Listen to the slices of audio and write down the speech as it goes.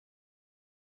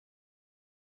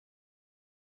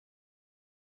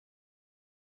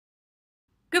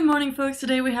Good morning, folks.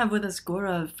 Today we have with us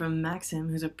Gaurav from Maxim,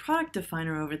 who's a product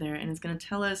definer over there, and is going to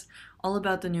tell us all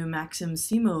about the new Maxim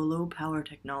SIMO low power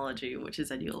technology, which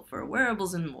is ideal for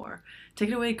wearables and more. Take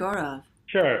it away, Gaurav.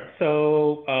 Sure.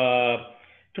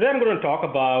 Today I'm going to talk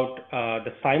about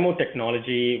the SIMO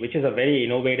technology, which is a very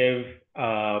innovative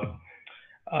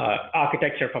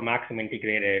architecture for Maxim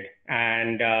integrated.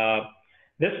 And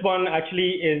this one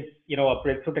actually is, a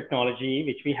breakthrough technology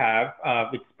which we have,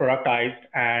 which is productized,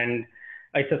 and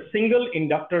it's a single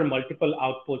inductor, multiple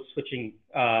output switching,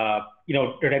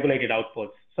 regulated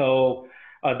outputs.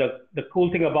 The cool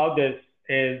thing about this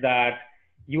is that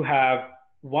you have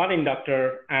one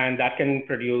inductor and that can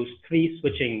produce three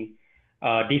switching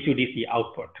DC-DC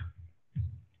output.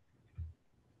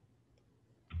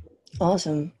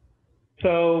 Awesome.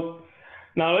 So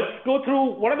now let's go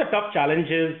through what are the tough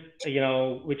challenges,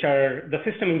 which are the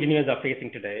system engineers are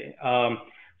facing today.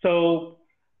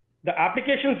 The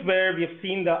applications where we have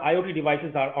seen the IoT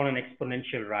devices are on an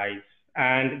exponential rise,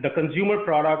 and the consumer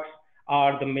products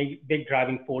are the big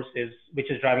driving forces, which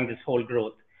is driving this whole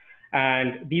growth.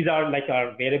 And these are like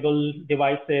our wearable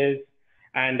devices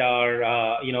and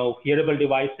our, hearable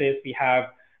devices. We have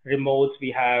remotes,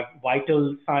 we have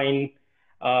vital sign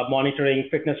monitoring,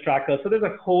 fitness trackers. So there's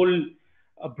a whole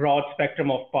broad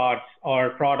spectrum of parts or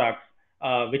products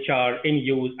which are in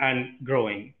use and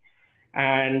growing.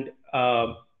 And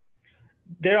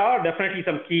there are definitely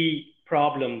some key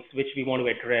problems which we want to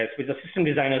address, which the system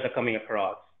designers are coming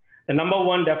across. The number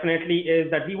one definitely is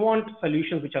that we want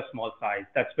solutions which are small size.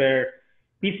 That's where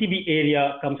PCB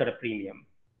area comes at a premium.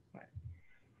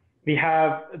 We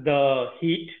have the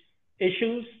heat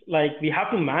issues, like we have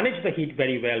to manage the heat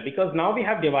very well, because now we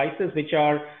have devices which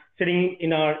are sitting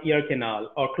in our ear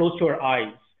canal or close to our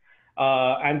eyes.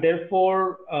 And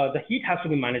therefore, the heat has to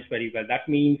be managed very well. That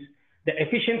means the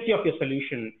efficiency of your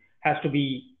solution has to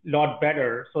be a lot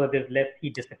better so that there's less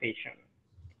heat dissipation.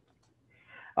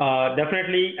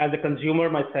 Definitely, as a consumer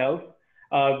myself,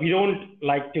 we don't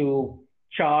like to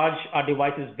charge our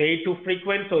devices way too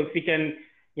frequent. So if we can,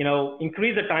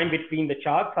 increase the time between the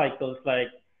charge cycles, like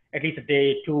at least a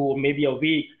day, two, or maybe a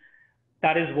week,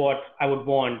 that is what I would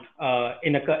want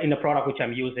in a product which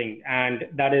I'm using. And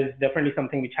that is definitely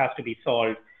something which has to be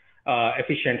solved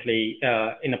efficiently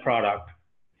in a product.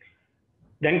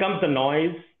 Then comes the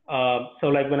noise. So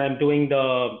like when I'm doing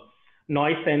the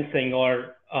noise sensing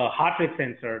or heart rate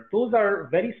sensor, those are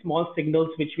very small signals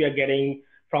which we are getting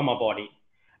from our body.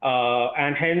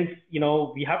 And hence,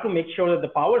 we have to make sure that the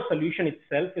power solution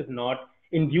itself is not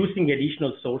inducing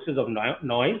additional sources of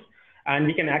noise, and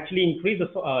we can actually increase the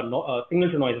signal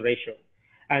to noise ratio.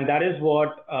 And that is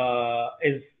what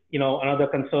is, another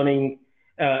concerning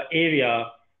area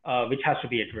which has to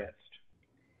be addressed.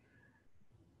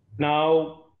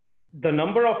 Now, the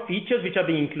number of features which are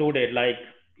being included, like,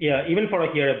 even for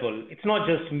a hearable, it's not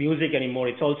just music anymore.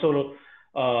 It's also,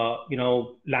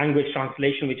 language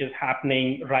translation, which is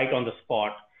happening right on the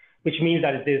spot, which means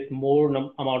that there's more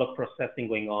amount of processing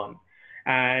going on,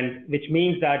 and which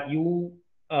means that you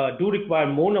do require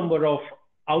more number of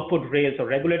output rails or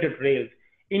regulated rails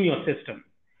in your system.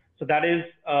 So that is,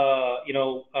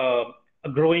 a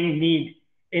growing need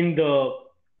in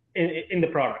the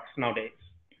products nowadays.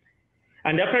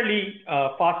 And definitely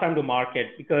fast time to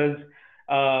market, because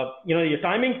your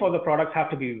timing for the products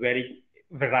have to be very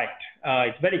right.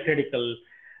 It's very critical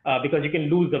because you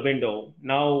can lose the window.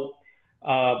 Now,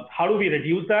 how do we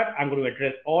reduce that? I'm going to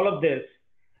address all of this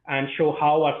and show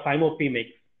how our SIMO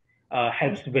PMICs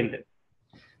helps win this.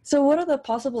 So what are the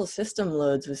possible system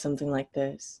loads with something like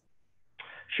this?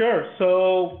 Sure.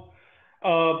 So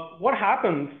what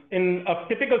happens in a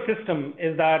typical system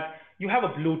is that you have a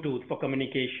Bluetooth for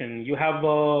communication. You have,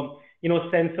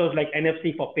 sensors like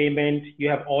NFC for payment. You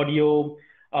have audio.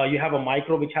 You have a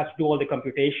micro, which has to do all the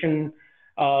computation.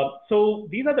 So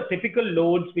these are the typical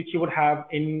loads which you would have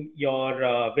in your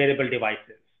wearable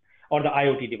devices or the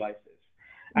IoT devices.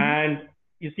 Mm-hmm. And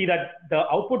you see that the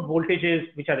output voltages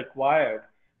which are required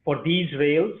for these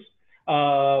rails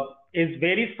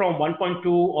varies from 1.2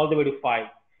 all the way to 5.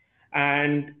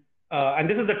 And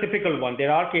this is the typical one.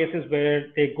 There are cases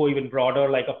where they go even broader,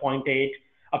 like a 0.8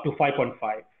 up to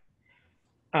 5.5.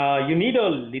 You need a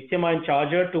lithium-ion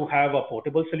charger to have a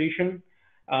portable solution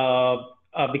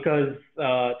because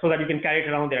so that you can carry it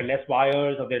around. There are less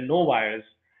wires or there are no wires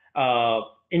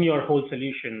in your whole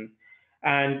solution.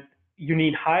 And you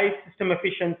need high system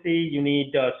efficiency. You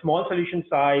need small solution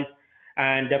size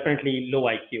and definitely low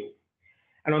IQ.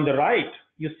 And on the right,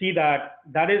 you see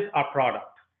that is our product.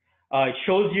 It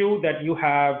shows you that you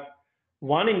have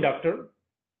one inductor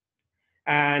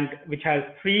and which has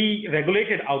three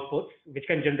regulated outputs, which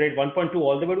can generate 1.2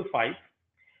 all the way to 5.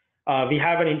 We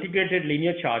have an integrated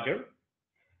linear charger,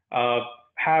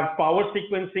 have power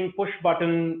sequencing, push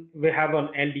button. We have an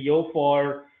LDO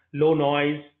for low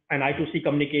noise and I2C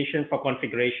communication for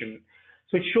configuration.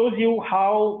 So it shows you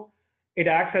how it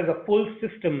acts as a full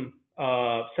system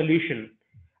solution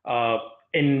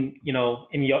in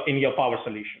your power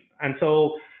solution. And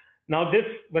so now this,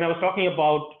 when I was talking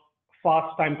about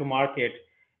fast time to market,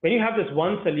 when you have this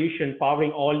one solution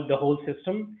powering the whole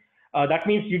system, that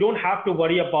means you don't have to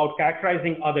worry about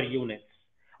characterizing other units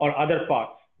or other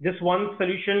parts. This one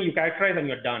solution you characterize and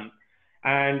you're done.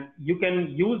 And you can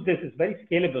use this, it's very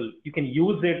scalable. You can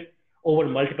use it over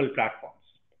multiple platforms.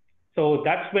 So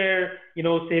that's where,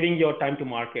 saving your time to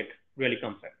market really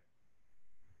comes in.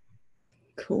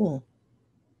 Cool.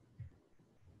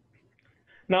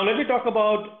 Now let me talk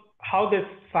about how this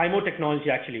SIMO technology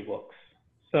actually works.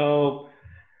 So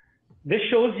this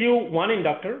shows you one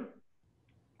inductor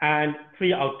and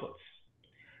 3 outputs.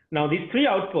 Now these 3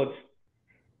 outputs,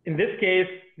 in this case,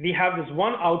 we have this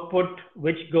one output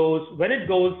which goes, when it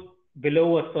goes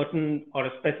below a certain or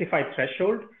a specified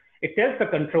threshold, it tells the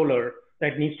controller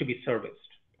that it needs to be serviced.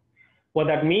 What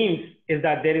that means is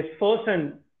that there is first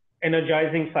an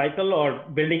energizing cycle or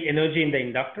building energy in the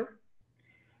inductor.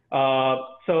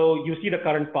 So you see the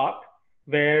current path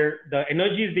where the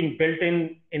energy is being built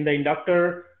in the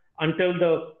inductor until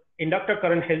the inductor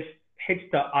current hits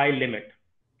the I limit.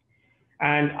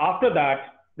 And after that,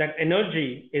 that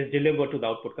energy is delivered to the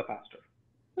output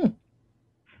capacitor.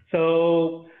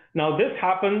 So now this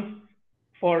happens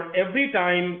for every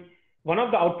time one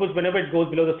of the outputs, whenever it goes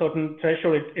below the certain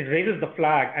threshold, it raises the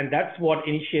flag, and that's what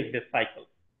initiates this cycle.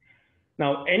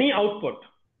 Now, any output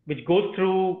which goes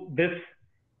through this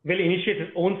will initiate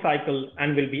its own cycle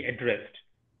and will be addressed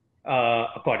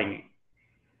accordingly.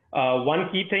 One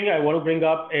key thing I want to bring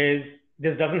up is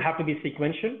this doesn't have to be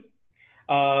sequential.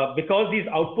 Because these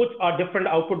outputs are different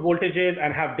output voltages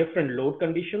and have different load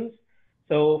conditions.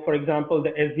 So for example, the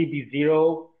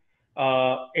SDB0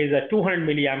 is a 200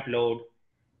 milliamp load,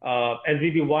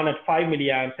 SDB1 at 5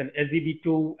 milliamps and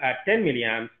SDB2 at 10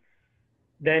 milliamps,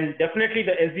 then definitely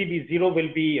the SDB0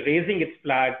 will be raising its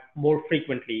flag more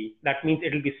frequently. That means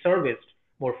it will be serviced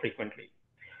more frequently.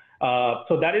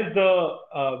 So that is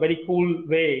the very cool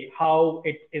way how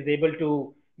it is able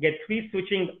to get 3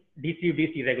 switching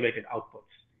DC-DC regulated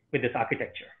outputs with this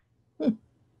architecture.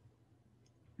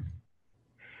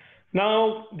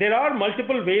 Now, there are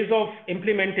multiple ways of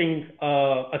implementing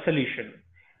a solution.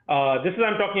 This is,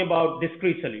 I'm talking about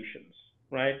discrete solutions,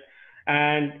 right?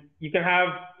 And you can have,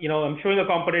 I'm showing a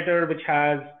competitor which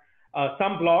has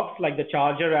some blocks like the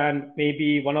charger and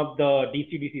maybe one of the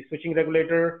DC-DC switching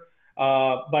regulator,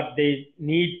 but they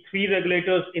need 3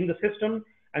 regulators in the system.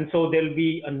 And so there'll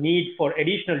be a need for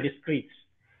additional discretes.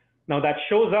 Now that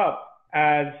shows up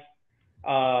as,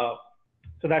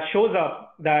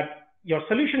 that your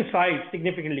solution size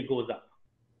significantly goes up,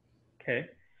 okay?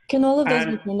 Can all of those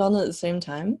be turned on at the same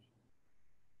time?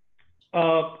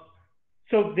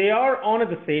 So they are on at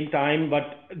the same time,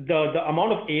 but the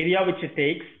amount of area which it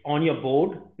takes on your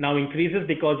board now increases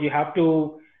because you have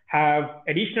to have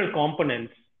additional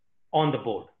components on the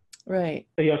board. Right.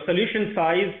 So your solution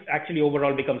size actually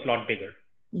overall becomes a lot bigger.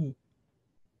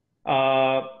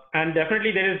 And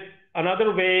definitely there is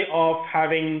another way of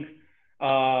having,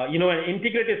 an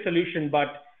integrated solution,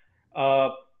 but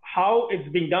how it's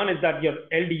being done is that your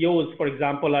LDOs, for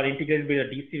example, are integrated with a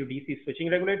DC to DC switching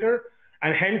regulator,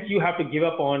 and hence you have to give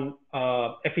up on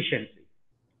efficiency,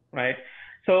 right?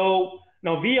 So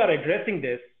now we are addressing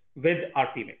this with our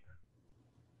PMIC.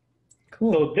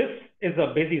 Cool. So this is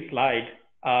a busy slide,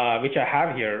 which I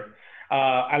have here,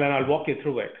 and I'll walk you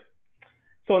through it.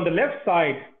 So on the left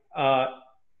side,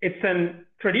 it's a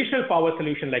traditional power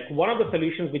solution, like one of the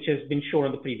solutions which has been shown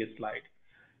on the previous slide.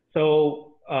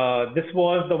 So this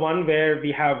was the one where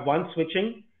we have one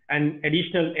switching and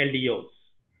additional LDOs.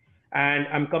 And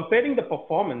I'm comparing the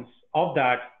performance of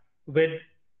that with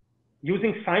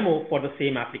using SIMO for the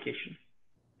same application.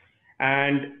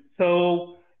 And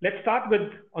so let's start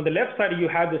with, on the left side, you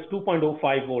have this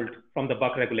 2.05 volt from the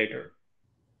buck regulator.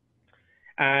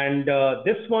 And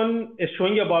this one is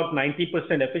showing you about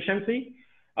 90% efficiency.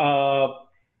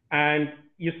 And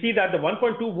you see that the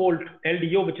 1.2 volt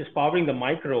LDO, which is powering the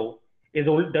micro,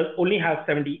 only has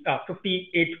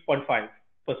 58.5%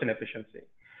 efficiency.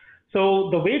 So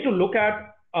the way to look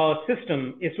at a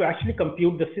system is to actually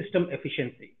compute the system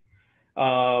efficiency.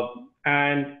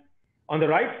 And on the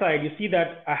right side, you see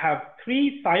that I have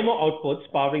 3 SIMO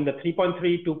outputs powering the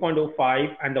 3.3,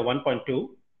 2.05, and the 1.2.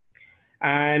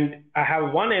 And I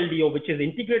have one LDO, which is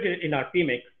integrated in our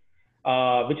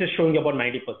PMIC, which is showing about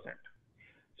 90%.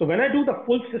 So when I do the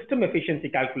full system efficiency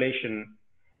calculation,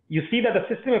 you see that the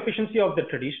system efficiency of the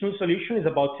traditional solution is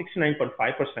about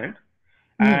 69.5%,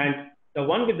 and the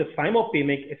one with the SIMO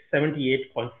PMIC is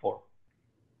 78.4.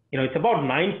 It's about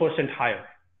 9% higher.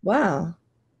 Wow.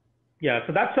 Yeah,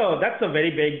 so that's a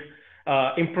very big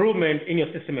improvement in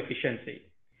your system efficiency.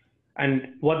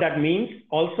 And what that means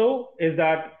also is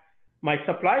that my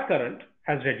supply current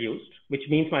has reduced, which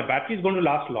means my battery is going to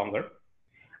last longer.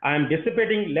 I'm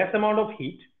dissipating less amount of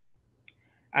heat.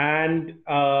 And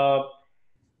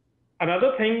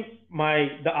another thing,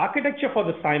 the architecture for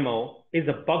the SIMO is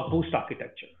a buck boost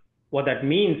architecture. What that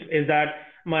means is that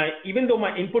even though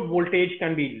my input voltage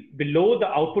can be below the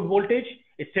output voltage,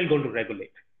 it's still going to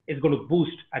regulate. It's going to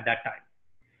boost at that time.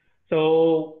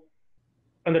 So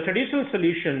on the traditional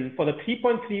solution for the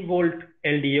 3.3 volt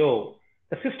LDO,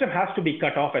 the system has to be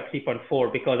cut off at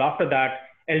 3.4 because after that,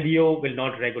 LDO will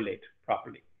not regulate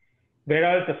properly.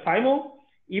 Whereas the SIMO,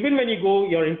 even when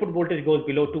your input voltage goes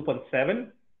below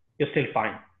 2.7, you're still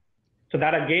fine. So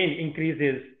that again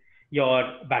increases your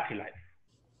battery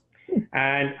life.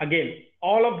 And again,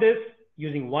 all of this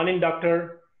using one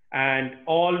inductor and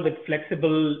all with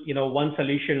flexible, one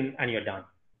solution, and you're done.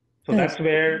 So that's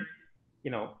where,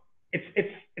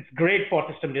 it's great for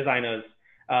system designers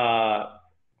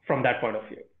from that point of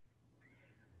view.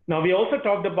 Now, we also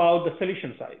talked about the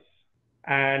solution size.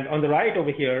 And on the right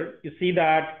over here, you see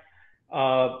that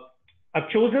I've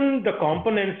chosen the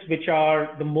components which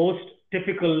are the most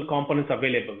typical components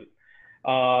available.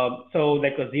 So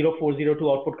like a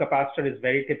 0402 output capacitor is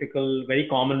very typical, very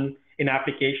common in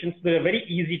applications. They're very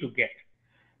easy to get.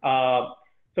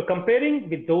 So comparing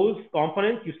with those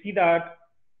components, you see that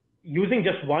using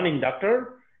just one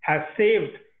inductor has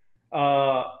saved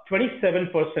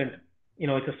 27%.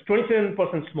 It's a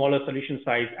 27% smaller solution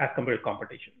size as compared to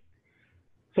competition.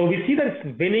 So we see that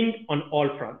it's winning on all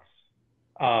fronts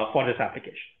for this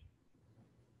application.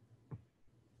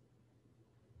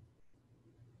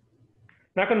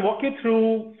 Now I can walk you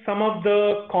through some of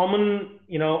the common,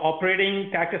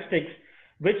 operating characteristics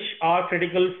which are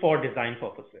critical for design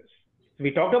purposes. So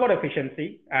we talked about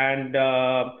efficiency and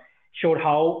showed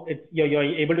how you're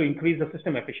able to increase the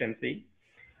system efficiency.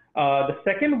 The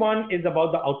second one is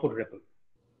about the output ripple.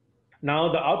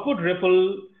 Now the output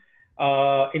ripple,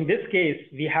 in this case,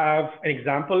 we have an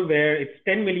example where it's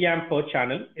 10 milliamp per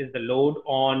channel is the load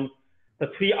on the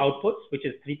three outputs, which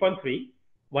is 3.3,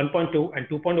 1.2, and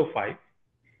 2.05.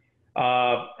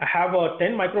 I have a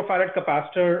 10 microfarad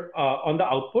capacitor on the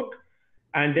output,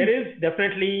 and there is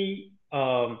definitely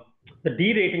the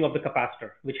derating of the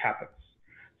capacitor, which happens.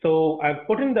 So I've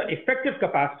put in the effective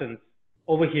capacitance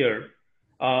over here.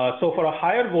 So for a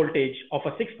higher voltage of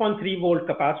a 6.3 volt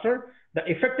capacitor, the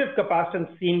effective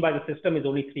capacitance seen by the system is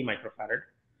only 3 microfarad.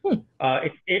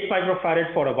 It's 8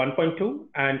 microfarad for a 1.2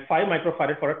 and 5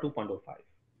 microfarad for a 2.05.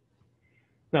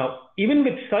 Now, even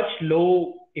with such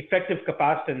low effective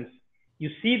capacitance, you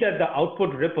see that the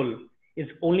output ripple is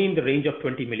only in the range of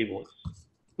 20 millivolts,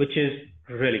 which is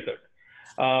really good.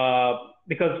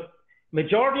 Because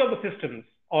majority of the systems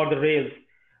or the rails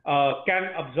can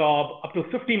absorb up to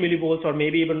 50 millivolts or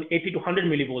maybe even 80 to 100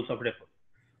 millivolts of ripple.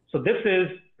 So this is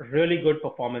really good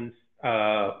performance,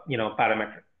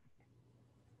 parametric.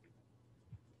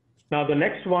 Now the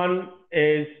next one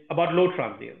is about load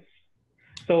transients.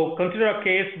 So consider a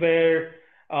case where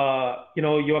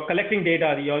you are collecting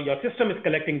data, your system is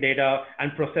collecting data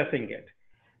and processing it,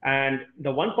 and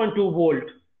the 1.2 volt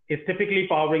is typically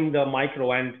powering the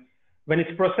micro, and when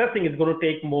it's processing, it's going to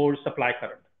take more supply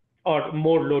current or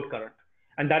more load current,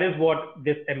 and that is what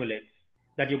this emulates.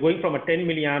 That you're going from a 10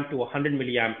 milliamp to a 100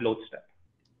 milliamp load step.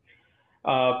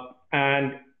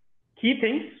 And key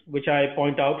things which I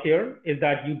point out here is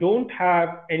that you don't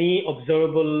have any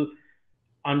observable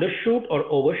undershoot or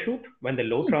overshoot when the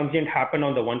load transient happen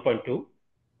on the 1.2.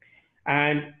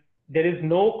 And there is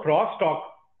no crosstalk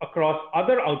across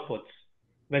other outputs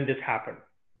when this happens.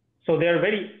 So they're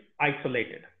very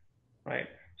isolated, right?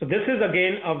 So this is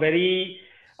again a very,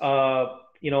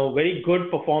 very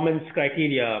good performance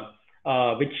criteria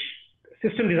which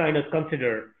system designers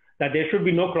consider, that there should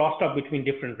be no crosstalk between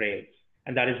different rails.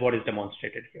 And that is what is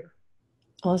demonstrated here.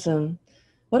 Awesome.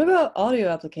 What about audio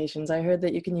applications? I heard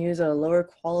that you can use a lower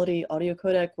quality audio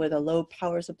codec with a low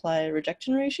power supply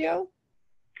rejection ratio.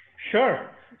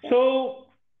 Sure. So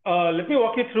let me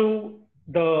walk you through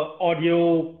the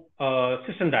audio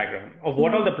system diagram of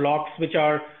what are the blocks which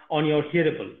are on your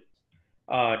hearable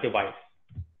device.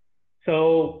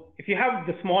 So if you have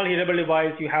the small hearable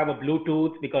device, you have a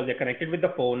Bluetooth because they're connected with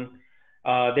the phone.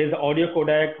 There's the audio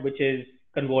codec, which is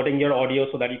converting your audio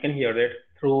so that you can hear it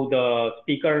through the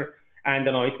speaker and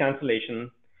the noise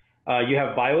cancellation. You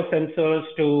have biosensors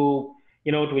to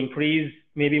increase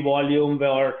maybe volume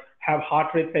or have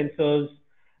heart rate sensors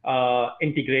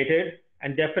integrated,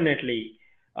 and definitely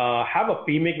have a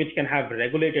PMIC which can have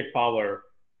regulated power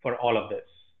for all of this,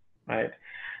 right?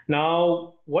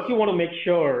 Now, what you want to make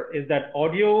sure is that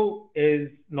audio is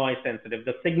noise sensitive.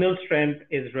 The signal strength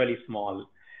is really small,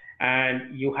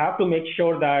 and you have to make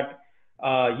sure that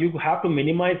you have to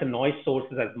minimize the noise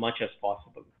sources as much as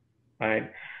possible,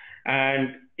 right?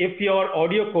 And if your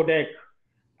audio codec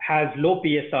has low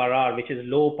PSRR, which is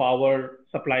low power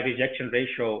supply rejection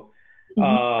ratio,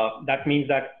 that means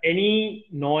that any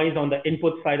noise on the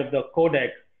input side of the codec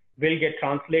will get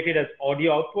translated as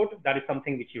audio output. That is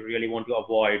something which you really want to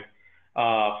avoid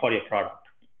for your product.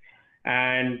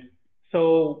 And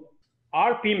so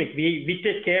our PMIC, we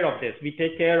take care of this. We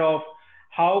take care of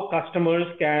how customers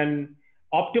can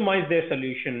optimize their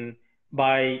solution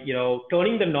by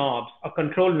turning the knobs or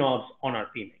control knobs on our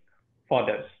PMIC for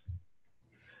this.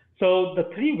 So the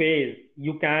three ways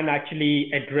you can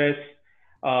actually address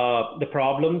the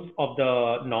problems of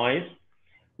the noise.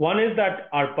 One is that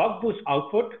our buck boost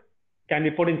output can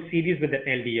be put in series with an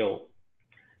LDO.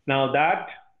 Now that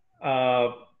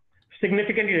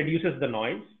significantly reduces the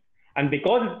noise, and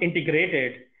because it's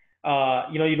integrated,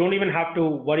 you don't even have to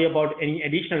worry about any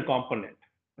additional component,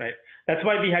 right? That's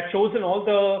why we had chosen all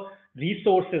the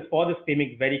resources for this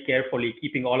PMIC very carefully,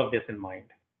 keeping all of this in mind.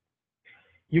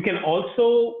 You can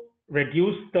also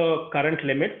reduce the current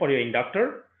limit for your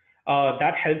inductor.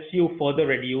 That helps you further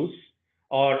reduce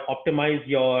or optimize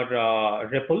your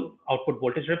output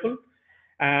voltage ripple.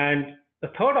 And the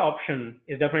third option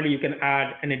is definitely you can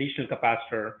add an additional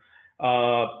capacitor.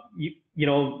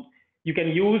 You can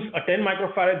use a 10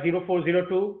 microfarad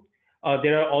 0402.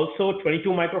 There are also 22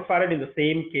 microfarad in the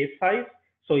same case size.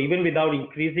 So even without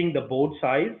increasing the board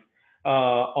size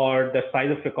or the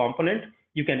size of your component,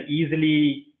 you can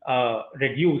easily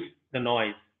reduce the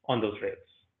noise on those rails.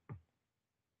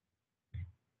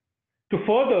 To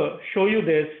further show you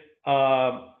this,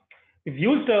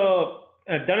 we've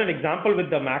done an example with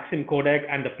the Maxim codec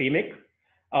and the PMIC,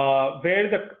 where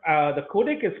the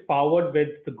codec is powered with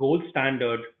the gold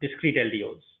standard discrete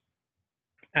LDOs.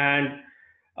 And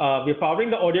we're powering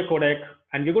the audio codec,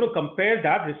 and we're going to compare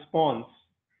that response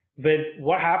with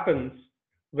what happens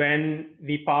when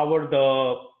we power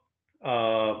the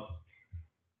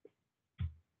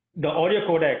audio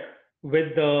codec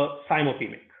with the SIMO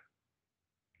PMIC.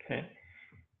 Okay,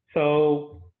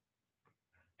 so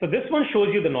this one shows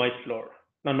you the noise floor.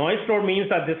 Now, noise floor means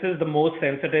that this is the most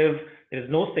sensitive. There is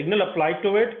no signal applied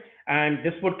to it, and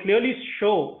this would clearly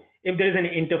show if there is any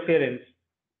interference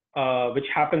which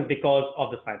happens because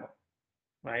of the SIMO,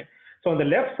 right? So on the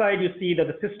left side, you see that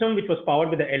the system which was powered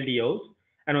with the LDOs,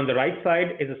 and on the right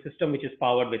side is a system which is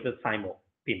powered with the SIMO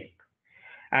PMIC.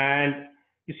 And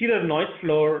you see that the noise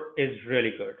floor is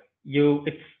really good.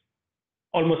 It's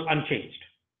almost unchanged,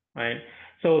 right?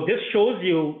 So this shows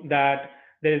you that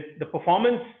the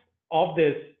performance of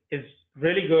this is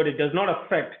really good. It does not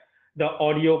affect the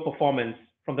audio performance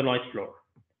from the noise floor,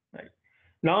 right?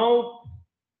 Now,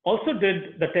 also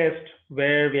did the test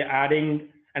where we're adding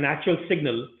an actual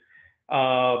signal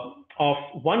of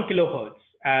 1 kilohertz,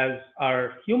 as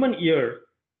our human ear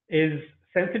is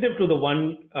sensitive to the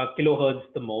 1 kilohertz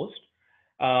the most.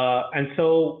 And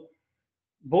so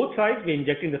both sides, we're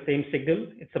injecting the same signal.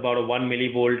 It's about a 1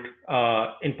 millivolt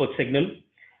input signal.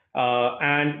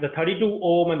 And the 32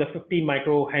 ohm and the 15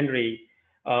 microhenry,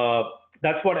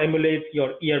 that's what emulates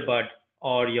your earbud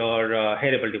or your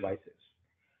hearable devices.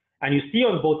 And you see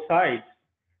on both sides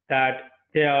that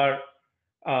they are,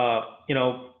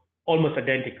 almost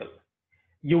identical.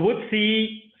 You would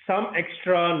see some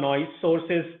extra noise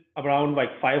sources around like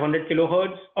 500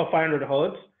 kilohertz or 500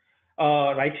 hertz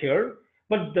right here.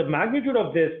 But the magnitude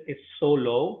of this is so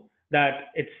low that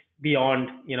it's beyond,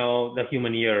 the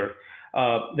human ear.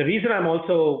 The reason I'm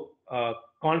also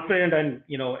confident and,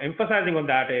 emphasizing on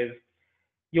that is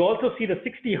you also see the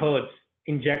 60 hertz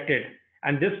injected,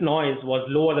 and this noise was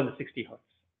lower than the 60 hertz,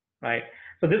 right?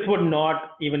 So this would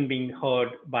not even be heard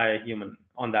by a human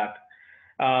on that.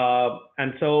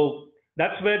 And so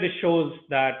that's where this shows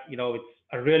that, it's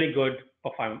a really good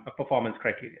performance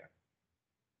criteria.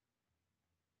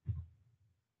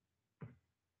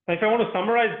 Now, if I want to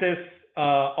summarize this,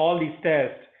 all these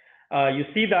tests, you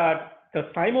see that the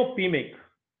SIMO PMIC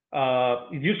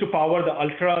is used to power the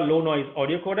ultra low noise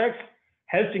audio codecs,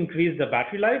 helps increase the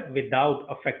battery life without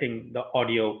affecting the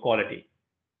audio quality,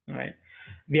 right?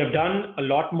 We have done a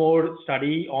lot more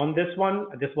study on this one.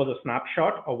 This was a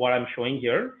snapshot of what I'm showing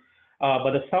here.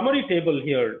 But the summary table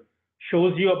here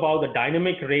shows you about the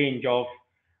dynamic range of,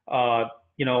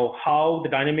 how the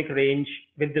dynamic range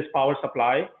with this power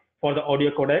supply for the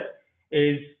audio codec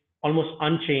is almost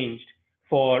unchanged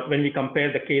for when we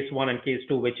compare the case 1 and case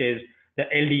 2, which is the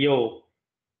LDO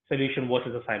solution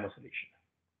versus the SIMO solution.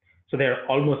 So they're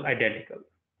almost identical.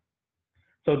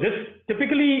 So this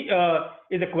typically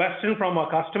is a question from our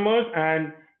customers,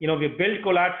 and we build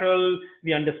collateral,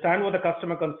 we understand what the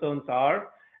customer concerns are,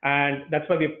 and that's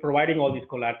why we're providing all these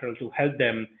collateral to help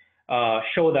them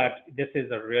show that this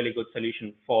is a really good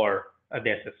solution for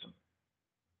their system.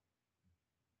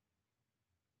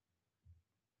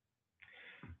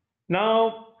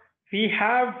 Now we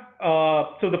have,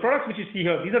 so the products which you see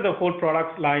here, these are the whole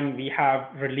product line we have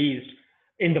released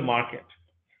in the market.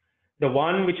 The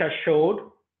one which I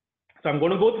showed, so I'm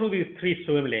going to go through these 3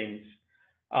 swim lanes.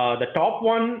 The top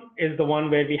one is the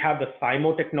one where we have the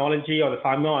SIMO technology or the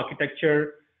SIMO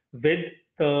architecture with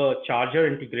the charger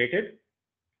integrated.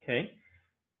 Okay,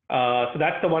 so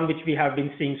that's the one which we have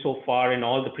been seeing so far in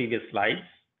all the previous slides.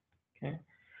 Okay,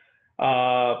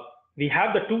 we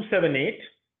have the 278.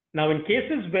 Now, in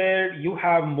cases where you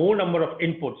have more number of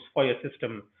inputs for your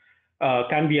system,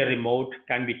 can be a remote,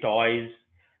 can be toys,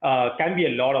 can be a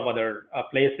lot of other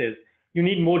places, you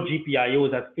need more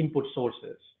GPIOs as input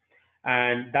sources.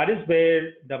 And that is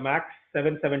where the Max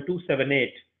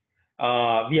 77278,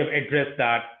 we have addressed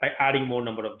that by adding more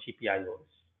number of GPIOs.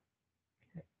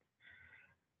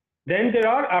 Then there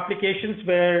are applications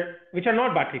which are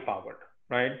not battery powered,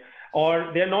 right?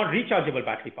 Or they're not rechargeable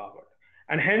battery powered.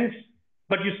 And hence,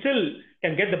 but you still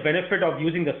can get the benefit of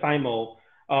using the SIMO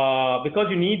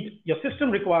because your system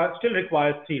still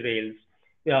requires 3 rails,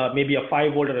 maybe a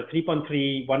 5 volt or a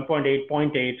 3.3, 1.8,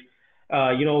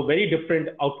 0.8, very different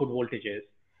output voltages.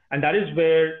 And that is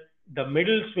where the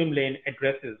middle swim lane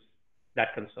addresses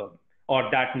that concern or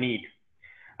that need.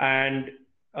 And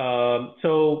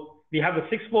so we have the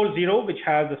 640, which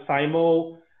has the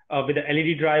SIMO with the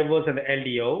LED drivers and the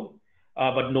LDO,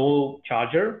 but no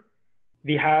charger.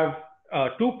 We have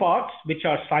 2 parts, which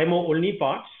are SIMO only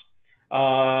parts.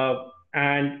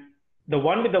 And the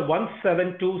one with the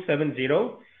 17270,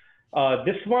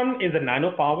 this one is a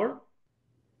nano power.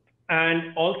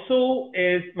 And also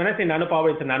is, when I say nano power,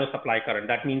 it's a nano supply current.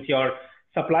 That means your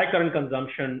supply current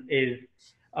consumption is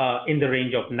in the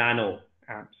range of nano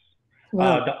amps.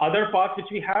 Wow. The other part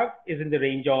which we have is in the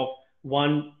range of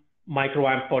 1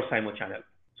 microamp per SIMO channel.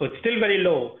 So it's still very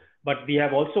low, but we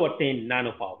have also attained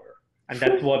nano power. And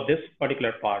that's what this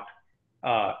particular part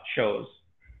shows.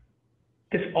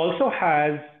 This also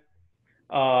has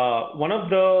one of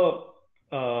the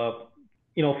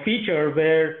feature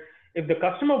where if the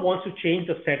customer wants to change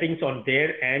the settings on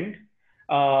their end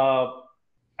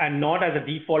and not as a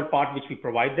default part which we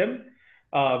provide them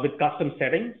with custom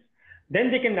settings, then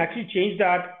they can actually change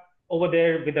that over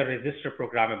there with a resistor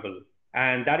programmable,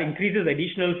 and that increases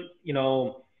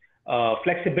additional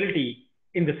flexibility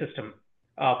in the system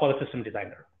for the system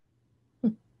designer.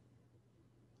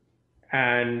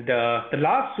 And the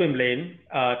last swim lane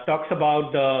talks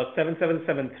about the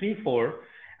 77734,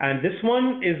 and this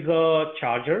one is a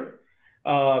charger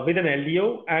with an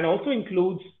LDO and also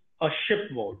includes a ship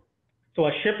mode. So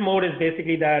a ship mode is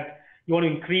basically that you want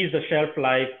to increase the shelf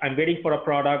life. I'm waiting for a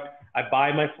product. I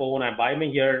buy my phone, I buy my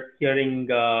hearing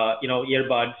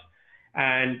earbuds,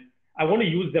 and I want to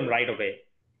use them right away.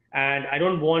 And I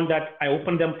don't want that I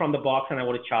open them from the box and I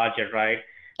want to charge it, right?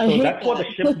 So that's what the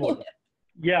ship mode.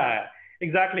 Yeah,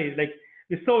 exactly. Like,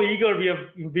 we're so eager.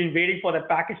 We've been waiting for the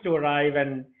package to arrive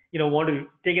and want to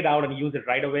take it out and use it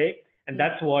right away. And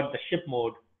that's what the ship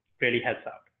mode really helps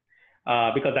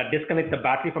out because that disconnects the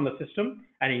battery from the system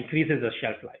and increases the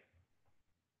shelf life.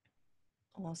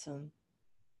 Awesome.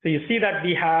 So you see that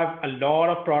we have a lot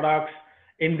of products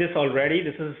in this already.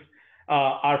 This is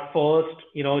our first,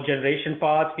 generation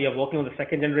parts. We are working on the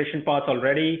second generation parts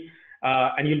already,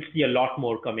 and you'll see a lot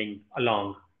more coming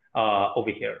along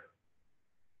over here.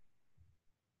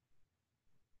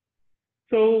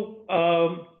 So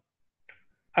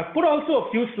I've put also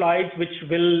a few slides which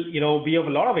will, be of a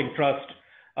lot of interest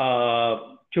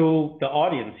to the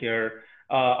audience here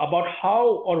about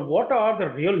how or what are the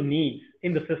real needs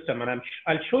in the system. And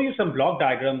I'll show you some block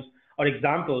diagrams or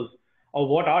examples of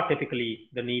what are typically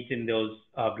the needs in those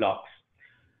blocks.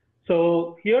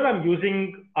 So here I'm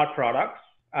using our products,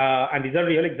 and these are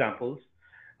real examples,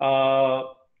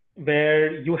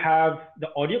 where you have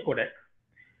the audio codec,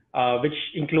 which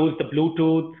includes the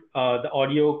Bluetooth, the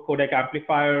audio codec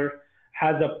amplifier,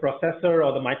 has a processor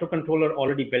or the microcontroller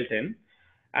already built in.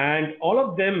 And all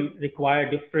of them require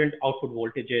different output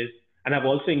voltages. And I've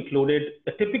also included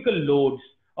the typical loads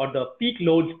or the peak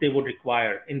loads they would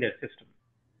require in their system,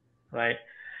 right?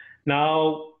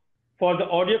 Now, For the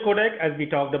audio codec, as we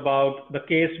talked about, the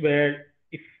case where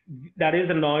if that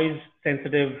is a noise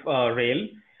sensitive rail,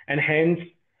 and hence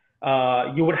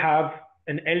you would have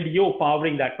an LDO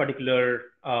powering that particular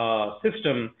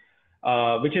system,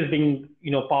 which is being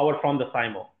powered from the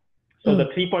SIMO. So the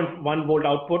 3.1 volt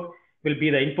output will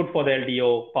be the input for the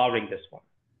LDO powering this one,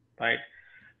 right?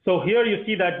 So here you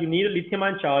see that you need a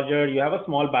lithium-ion charger, you have a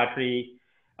small battery,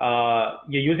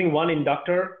 you're using one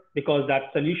inductor because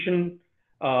that solution,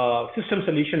 system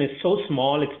solution is so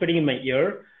small, it's fitting in my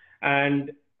ear,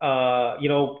 and I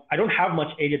don't have much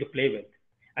area to play with.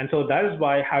 And so that is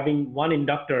why having one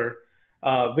inductor,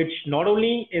 which not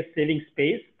only is saving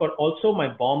space, but also my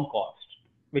BOM cost,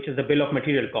 which is the bill of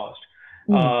material cost,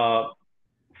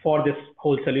 for this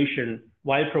whole solution,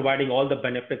 while providing all the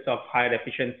benefits of higher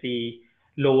efficiency,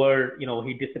 lower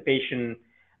heat dissipation,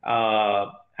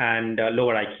 and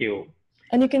lower IQ.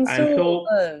 And you can still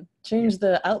change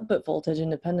the output voltage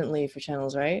independently for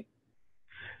channels, right?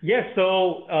 Yes.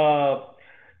 So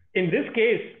in this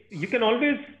case, you can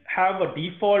always have a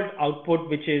default output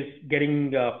which is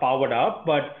getting powered up,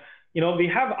 but we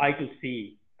have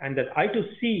I2C, and that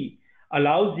I2C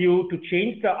allows you to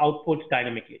change the outputs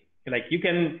dynamically. Like you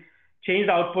can change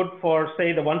the output for,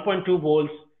 say, the 1.2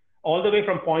 volts all the way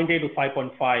from point A to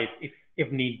 5.5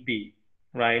 if need be,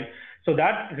 right? So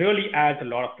that really adds a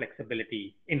lot of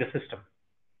flexibility in the system.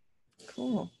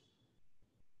 Cool.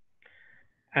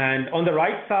 And on the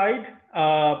right side,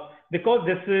 because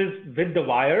this is with the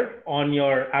wire on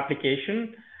your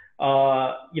application,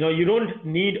 you don't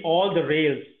need all the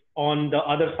rails on the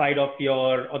other side of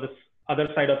your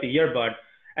earbud,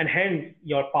 and hence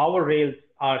your power rails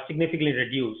are significantly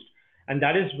reduced. And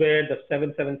that is where the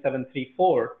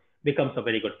 77734 becomes a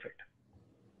very good fit,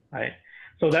 right?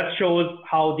 So that shows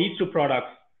how these two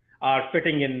products are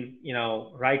fitting in,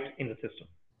 right in the system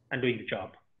and doing the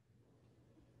job.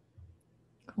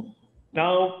 Cool.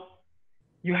 Now,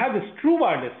 you have this true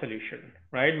wireless solution,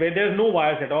 right, where there's no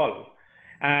wires at all.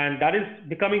 And that is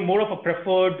becoming more of a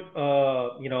preferred,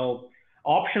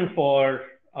 option for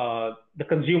the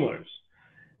consumers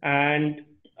and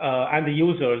the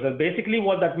users. And basically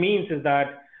what that means is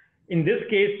that in this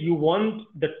case, you want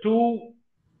the two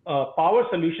power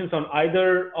solutions on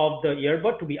either of the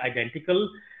earbud to be identical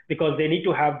because they need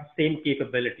to have the same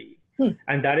capability.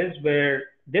 And that is where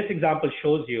this example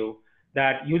shows you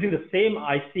that using the same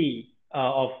IC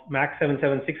of MAX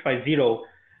 77650,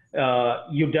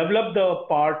 you develop the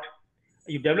part,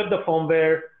 you develop the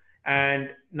firmware, and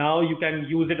now you can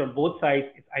use it on both sides.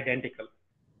 It's identical.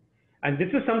 And this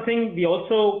is something we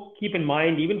also keep in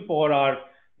mind even for our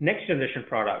next generation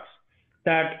products,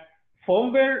 that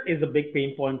firmware is a big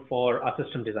pain point for our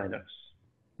system designers,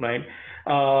 right?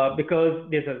 Because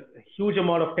there's a huge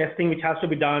amount of testing which has to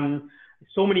be done,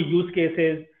 so many use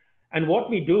cases. And what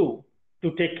we do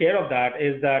to take care of that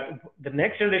is that the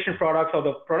next generation products or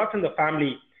the products in the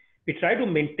family, we try to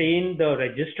maintain the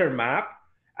register map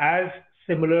as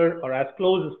similar or as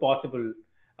close as possible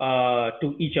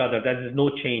to each other. There is no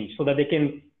change, so that they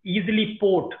can easily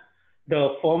port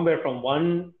the firmware from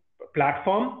one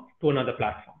platform to another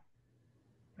platform.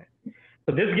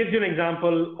 So this gives you an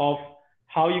example of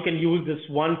how you can use this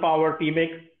one power PMIC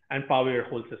and power your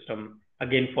whole system,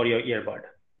 again, for your earbud.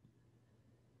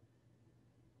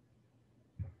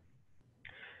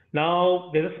 Now,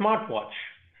 there's a smartwatch,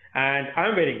 and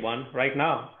I'm wearing one right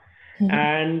now.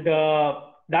 And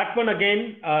that one,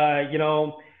 again,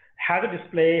 has a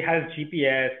display, has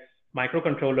GPS,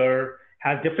 microcontroller,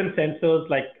 has different sensors,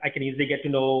 like I can easily get to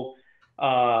know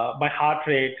my heart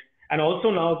rate. And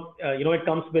also now, it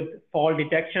comes with fall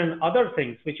detection, other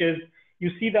things, which is,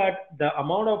 you see that the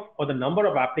amount of, or the number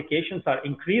of applications are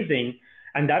increasing.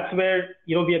 And that's where,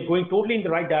 we are going totally in the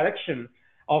right direction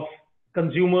of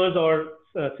consumers or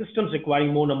systems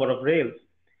requiring more number of rails,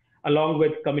 along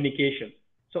with communication.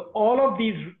 So all of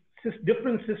these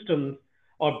different systems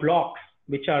or blocks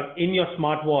which are in your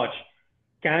smartwatch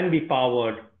can be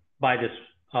powered by this,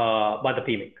 by the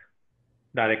PMIC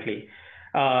directly.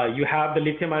 You have the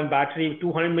lithium-ion battery,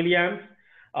 200 milliamps.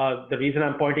 The reason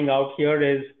I'm pointing out here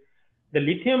is the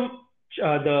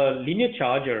the linear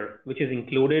charger, which is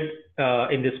included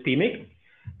in this PMIC,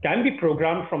 can be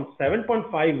programmed from 7.5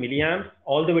 milliamps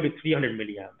all the way to 300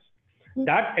 milliamps.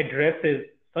 That addresses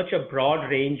such a broad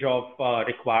range of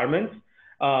requirements,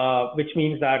 which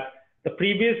means that the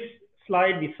previous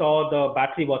slide we saw the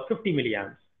battery was 50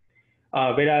 milliamps,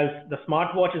 whereas the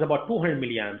smartwatch is about 200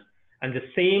 milliamps, and the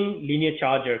same linear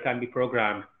charger can be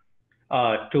programmed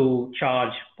to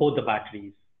charge both the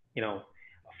batteries,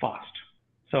 fast.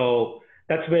 So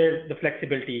that's where the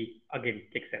flexibility again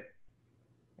kicks in.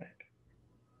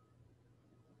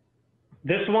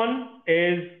 This one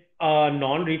is a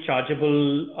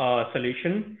non-rechargeable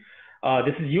solution.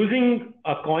 This is using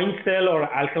a coin cell or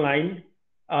alkaline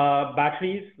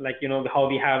batteries, like how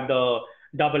we have the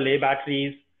AA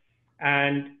batteries,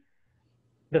 and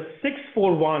the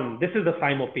 641. This is the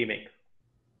SIMO PMIC.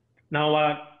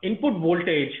 Now, input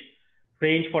voltage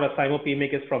range for a SIMO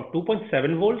PMIC is from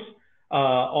 2.7 volts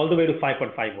all the way to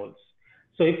 5.5 volts.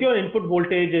 So if your input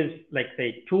voltage is like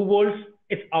say 2 volts,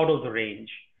 it's out of the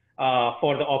range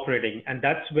for the operating, and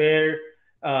that's where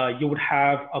you would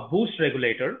have a boost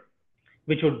regulator,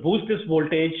 which would boost this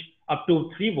voltage up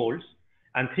to 3 volts,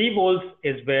 and 3 volts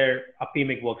is where a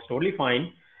PMIC works totally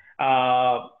fine.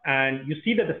 And you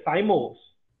see that the SIMOs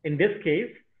in this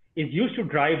case is used to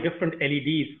drive different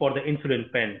LEDs for the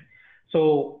insulin pen.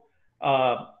 So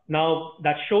now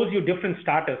that shows you different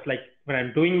status, like when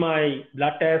I'm doing my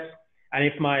blood test, and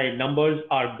if my numbers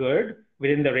are good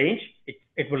within the range,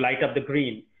 it will light up the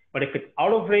green. But if it's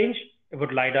out of range, it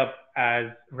would light up as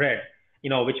red,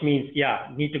 which means, yeah,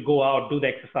 need to go out, do the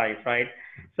exercise, right?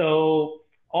 So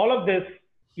all of this,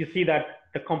 you see that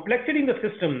the complexity in the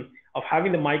system of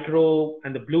having the micro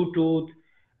and the Bluetooth,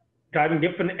 driving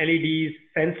different LEDs,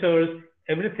 sensors,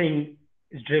 everything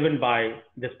is driven by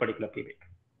this particular PMIC.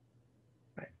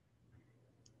 Right.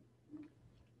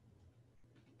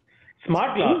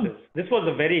 Smart glasses. This was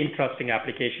a very interesting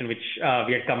application which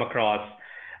we had come across.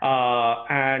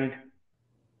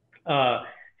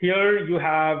 Here you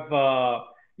have,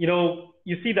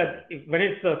 you see that when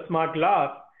it's a smart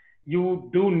glass, you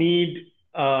do need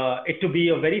it to be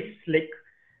a very slick,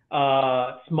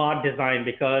 smart design,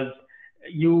 because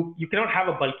you cannot have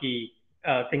a bulky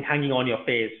thing hanging on your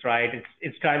face, right?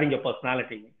 It's driving your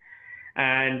personality.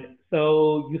 And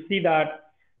so you see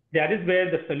that is where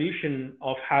the solution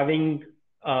of having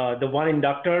the one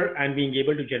inductor and being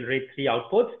able to generate 3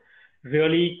 outputs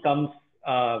really comes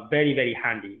very, very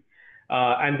handy.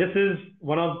 And this is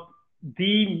one of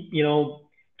the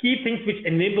key things which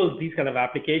enables these kind of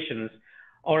applications,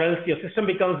 or else your system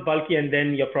becomes bulky and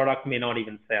then your product may not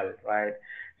even sell, right?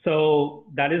 So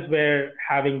that is where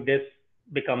having this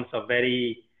becomes a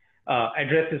very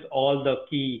addresses all the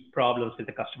key problems that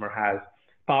the customer has.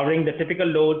 Powering the typical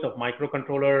loads of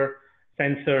microcontroller,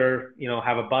 sensor,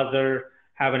 have a buzzer,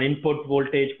 have an input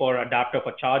voltage for adapter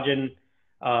for charging,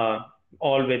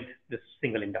 all with this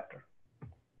single inductor.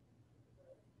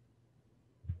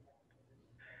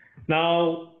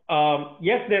 Now,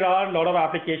 yes, there are a lot of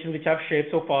applications which I've shared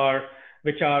so far,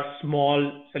 which are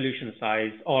small solution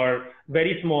size or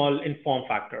very small in form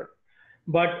factor.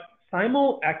 But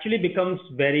SIMO actually becomes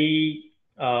very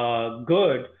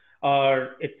good,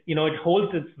 or it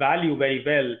holds its value very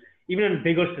well, even in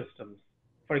bigger systems.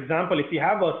 For example, if you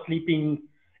have a sleeping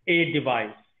aid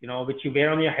device, which you wear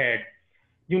on your head,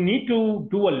 you need to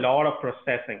do a lot of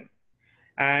processing.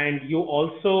 And you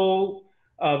also,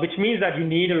 which means that you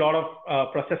need a lot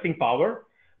of processing power,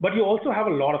 but you also have a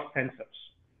lot of sensors.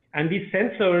 And these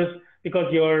sensors,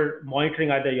 because you're monitoring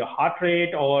either your heart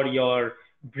rate or your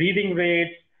breathing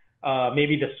rates,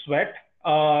 maybe the sweat,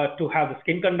 to have the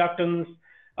skin conductance,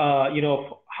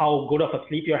 how good of a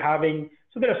sleep you're having.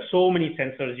 So there are so many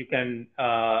sensors you can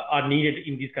are needed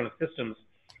in these kind of systems.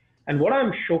 And what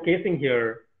I'm showcasing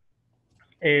here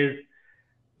is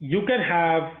you can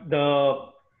have the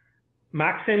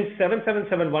Maxim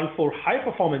 77714 high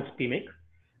performance PMIC,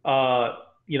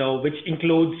 which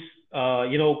includes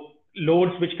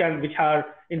loads which are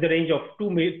in the range of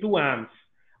 2 amps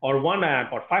or 1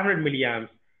 amp or 500 milliamps,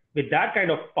 with that kind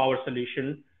of power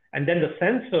solution, and then the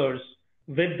sensors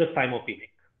with the SIMO PMIC,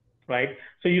 right?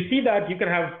 So you see that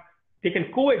they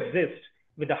can coexist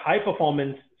with the high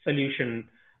performance solution,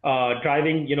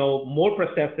 driving more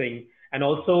processing, and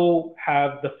also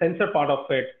have the sensor part of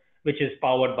it, which is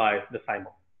powered by the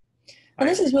SIMO. And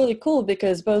this is really cool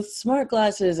because both smart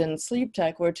glasses and sleep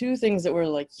tech were 2 things that were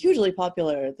like hugely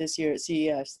popular this year at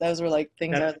CES. Those were like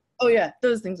things oh yeah,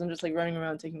 those things. I'm just like running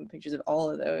around taking pictures of all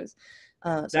of those.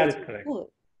 So that is correct.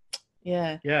 Cool.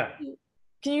 Yeah. Yeah.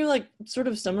 Can you like sort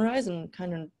of summarize and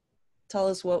kind of tell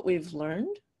us what we've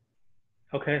learned?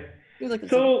 Okay. Like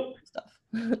so stuff.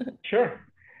 Sure.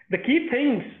 The key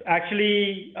things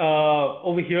actually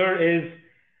over here is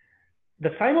the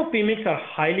SIMO PMICs are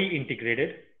highly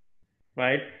integrated,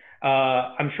 right?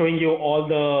 I'm showing you all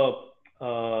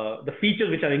the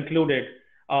features which are included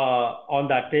on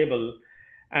that table,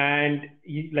 and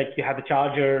you have the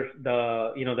charger,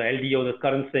 the LDO, the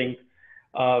current sync.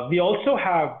 We also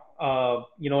have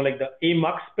like the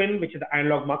AMUX pin, which is the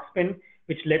analog MUX pin,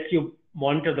 which lets you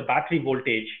monitor the battery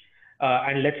voltage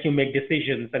and lets you make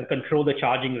decisions and control the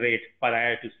charging rate by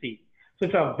I2C. So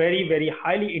it's a very, very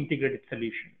highly integrated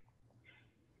solution.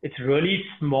 It's really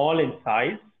small in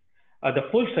size. The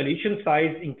full solution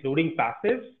size, including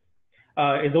passives,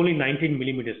 is only 19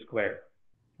 millimeters square,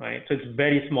 right? So it's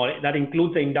very small. That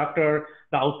includes the inductor,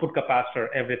 the output capacitor,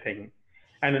 everything.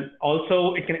 And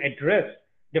also it can address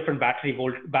different battery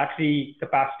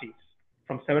capacities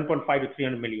from 7.5 to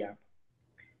 300 milliamp.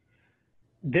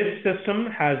 This system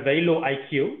has very low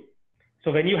IQ.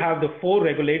 So when you have the 4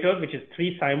 regulators, which is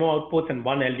 3 SIMO outputs and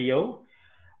 1 LDO,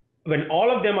 when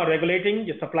all of them are regulating,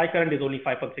 your supply current is only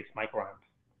 5.6 microamps.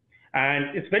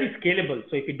 And it's very scalable.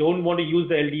 So if you don't want to use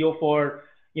the LDO for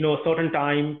a certain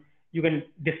time, you can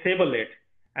disable it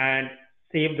and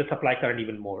save the supply current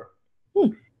even more.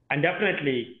 And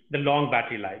definitely the long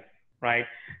battery life, right?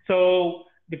 So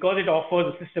because it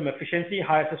offers a system efficiency,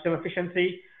 higher system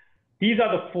efficiency, these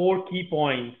are the 4 key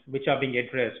points which are being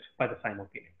addressed by the SIMO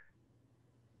PMIC.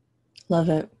 Love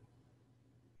it.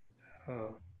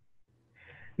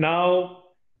 Now,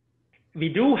 we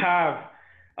do have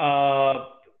a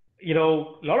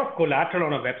lot of collateral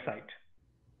on our website,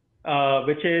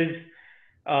 which is,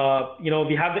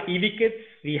 we have the EV kits,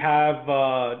 we have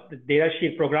the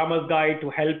datasheet programmer's guide to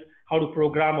help how to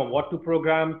program or what to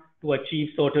program to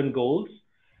achieve certain goals.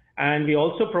 And we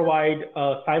also provide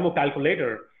a SIMO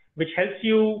calculator, which helps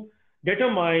you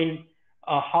determine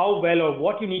how well or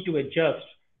what you need to adjust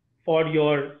for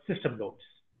your system loads.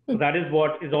 So that is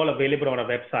what is all available on our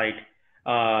website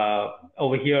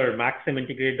over here,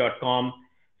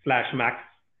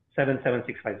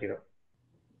 maximintegrated.com/max77650.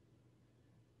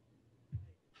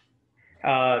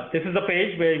 This is the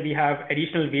page where we have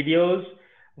additional videos,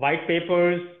 white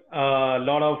papers, a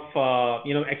lot of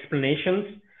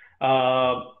explanations.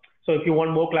 So if you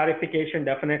want more clarification,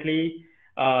 definitely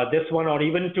this one, or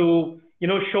even to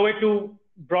show it to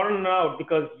broaden out,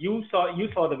 because you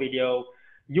saw the video,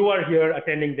 you are here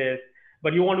attending this,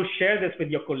 but you want to share this with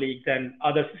your colleagues and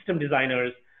other system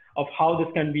designers of how this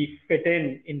can be fit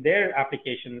in their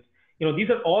applications. These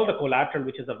are all the collateral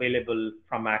which is available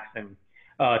from Maxim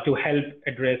to help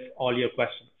address all your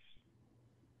questions.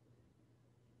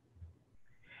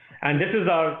 And this is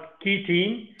our key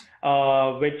team,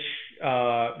 which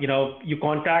you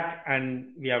contact,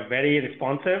 and we are very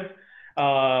responsive.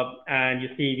 And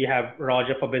you see, we have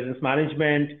Roger for business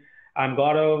management. I'm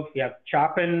Gaurav. We have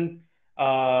Chapin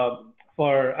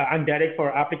I'm Derek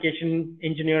for application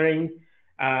engineering,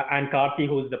 and Karthi,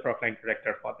 who's the product line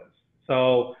director for this.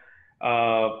 So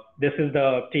this is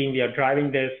the team. We are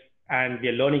driving this, and we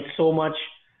are learning so much,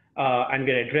 and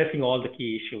we're addressing all the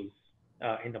key issues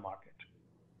in the market.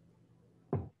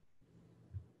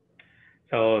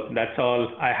 So that's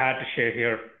all I had to share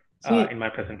here in my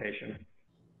presentation.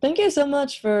 Thank you so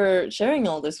much for sharing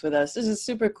all this with us. This is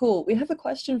super cool. We have a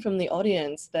question from the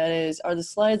audience that is, are the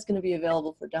slides going to be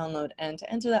available for download? And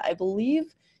to answer that, I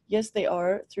believe, yes, they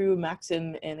are through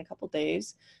Maxim in a couple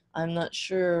days. I'm not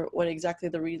sure what exactly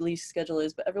the release schedule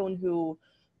is, but everyone who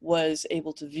was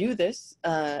able to view this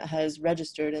has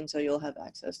registered, and so you'll have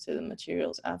access to the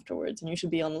materials afterwards. And you should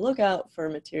be on the lookout for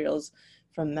materials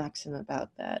from Maxim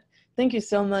about that. Thank you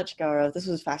so much, Gaurav. This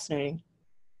was fascinating.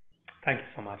 Thank you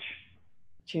so much.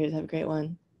 Cheers. Have a great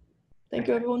one. Thank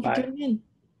you, everyone, for tuning in.